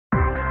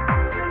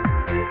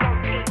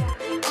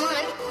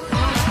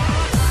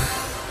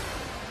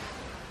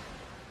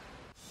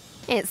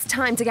It's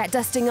time to get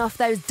dusting off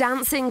those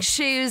dancing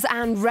shoes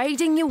and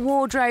raiding your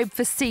wardrobe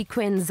for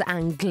sequins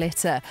and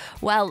glitter.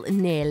 Well,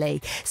 nearly.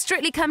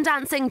 Strictly Come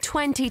Dancing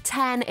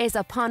 2010 is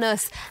upon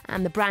us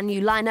and the brand new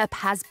lineup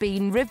has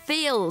been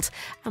revealed.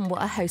 And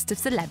what a host of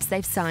celebs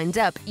they've signed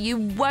up. You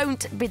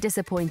won't be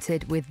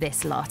disappointed with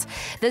this lot.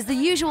 There's the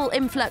usual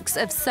influx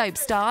of soap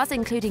stars,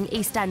 including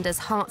EastEnders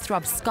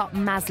heartthrob Scott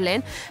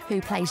Maslin,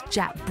 who plays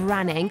Jack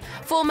Branning,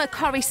 former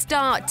Corrie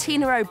star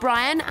Tina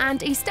O'Brien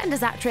and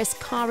EastEnders actress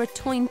Kara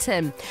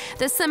Tointon.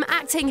 There's some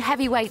acting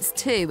heavyweights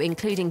too,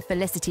 including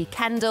Felicity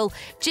Kendall,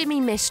 Jimmy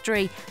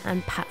Mistry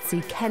and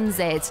Patsy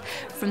Kensit.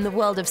 From the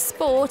world of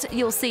sport,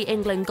 you'll see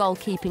England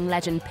goalkeeping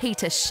legend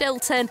Peter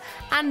Shilton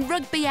and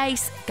rugby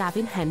ace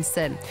Gavin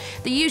Henson.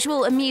 The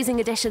usual amusing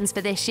additions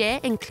for this year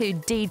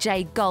include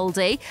DJ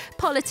Goldie,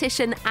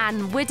 politician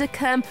Anne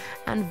Widdecombe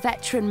and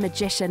veteran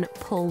magician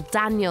Paul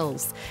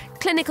Daniels.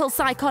 Clinical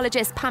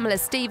psychologist Pamela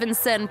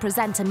Stevenson,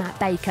 presenter Matt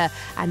Baker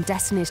and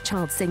Destiny's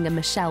Child singer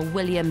Michelle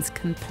Williams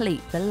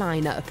complete the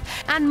lineup.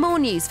 And more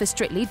news for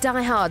Strictly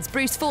Diehards.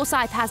 Bruce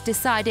Forsyth has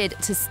decided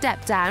to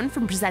step down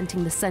from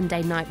presenting the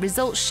Sunday night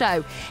results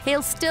show.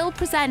 He'll still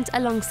present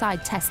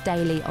alongside Tess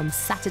Daly on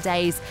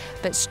Saturdays,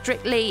 but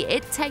Strictly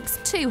It Takes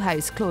Two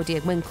host Claudia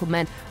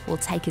Winkleman will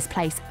take his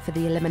place for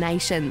the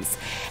eliminations.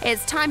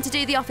 It's time to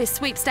do the office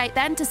sweepstake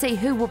then to see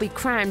who will be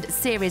crowned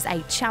Series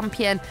 8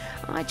 champion.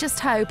 I just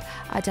hope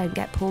I don't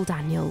get Paul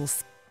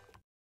Daniels.